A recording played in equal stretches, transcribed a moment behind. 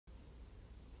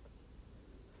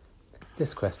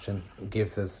This question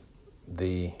gives us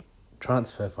the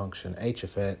transfer function h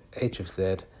of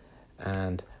z,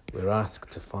 and we're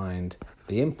asked to find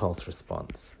the impulse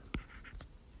response.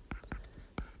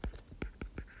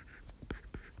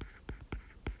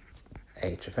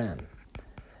 H of n.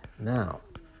 Now,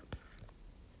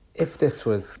 if this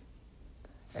was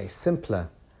a simpler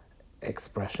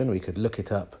expression, we could look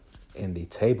it up in the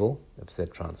table of Z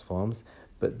transforms,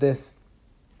 but this,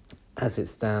 as it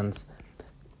stands,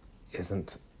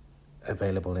 isn't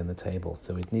available in the table,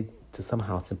 so we'd need to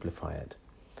somehow simplify it.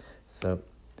 So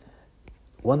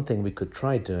one thing we could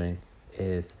try doing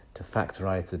is to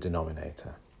factorize the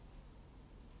denominator.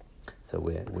 So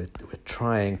we're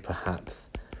trying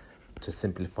perhaps to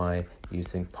simplify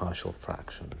using partial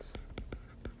fractions.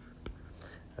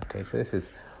 Okay, so this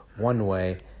is one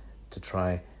way to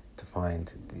try to find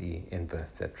the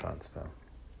inverse Z transfer.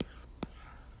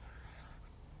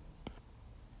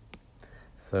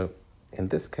 So in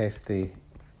this case, the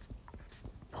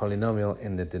polynomial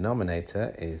in the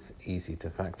denominator is easy to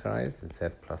factorize. It's z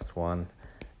plus 1,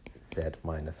 z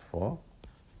minus 4.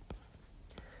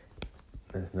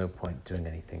 There's no point doing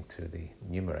anything to the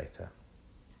numerator.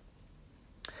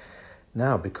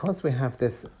 Now, because we have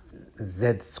this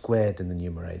z squared in the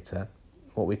numerator,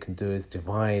 what we can do is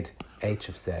divide h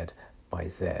of z by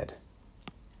z,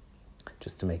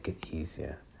 just to make it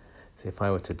easier. So if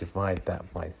I were to divide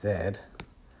that by z,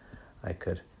 I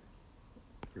could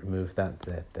remove that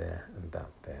z there and that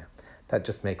there. That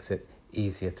just makes it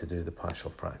easier to do the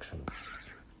partial fractions.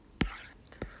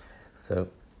 So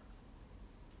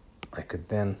I could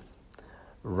then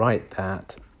write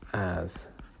that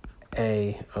as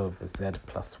a over z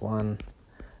plus 1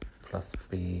 plus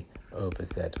b over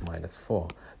z minus 4,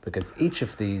 because each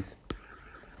of these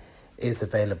is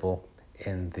available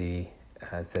in the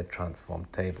Z transform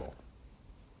table.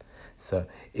 So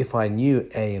if I knew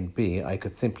a and b, I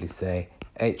could simply say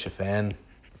h of n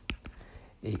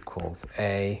equals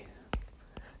a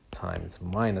times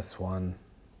minus 1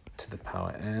 to the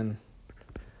power n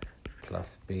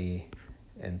plus b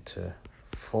into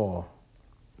 4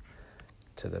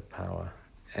 to the power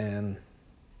n,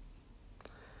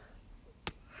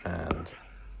 and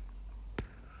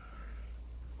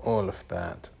all of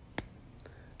that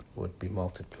would be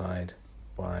multiplied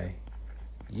by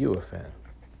u of n.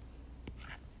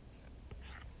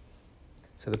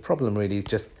 So the problem really is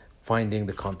just finding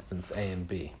the constants a and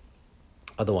b.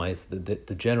 Otherwise,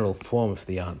 the general form of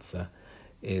the answer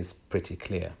is pretty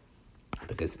clear,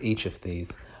 because each of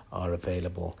these are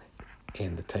available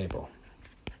in the table.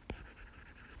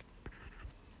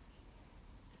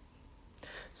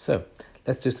 So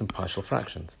let's do some partial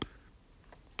fractions.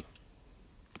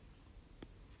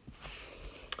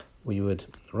 We would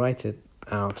write it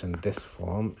out in this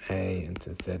form: a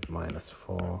into z minus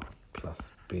 4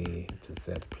 plus b into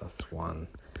z plus 1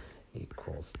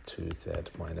 equals 2z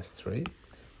minus 3.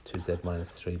 2z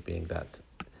minus 3 being that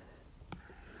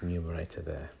numerator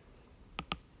there.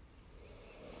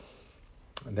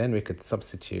 And then we could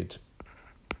substitute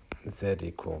z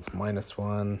equals minus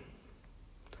 1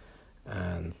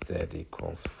 and z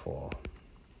equals 4.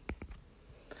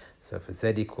 So for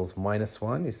z equals minus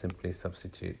 1, you simply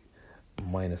substitute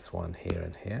minus 1 here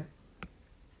and here.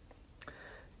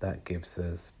 That gives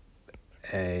us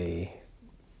a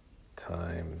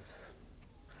times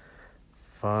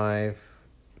 5,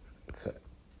 so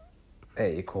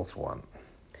a equals 1.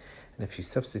 And if you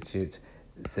substitute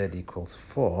z equals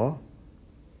 4,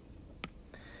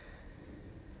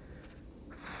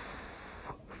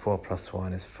 4 plus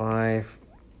 1 is 5.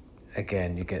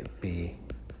 Again, you get b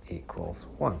equals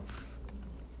 1.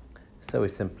 So we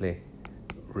simply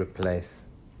replace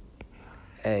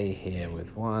a here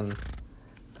with 1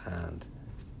 and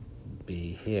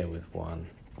b here with 1,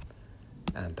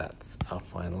 and that's our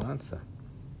final answer.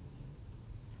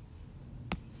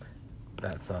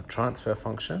 That's our transfer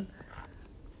function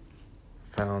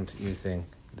found using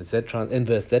the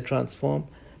inverse Z transform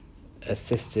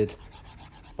assisted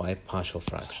by partial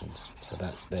fractions. So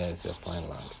there's your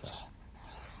final answer.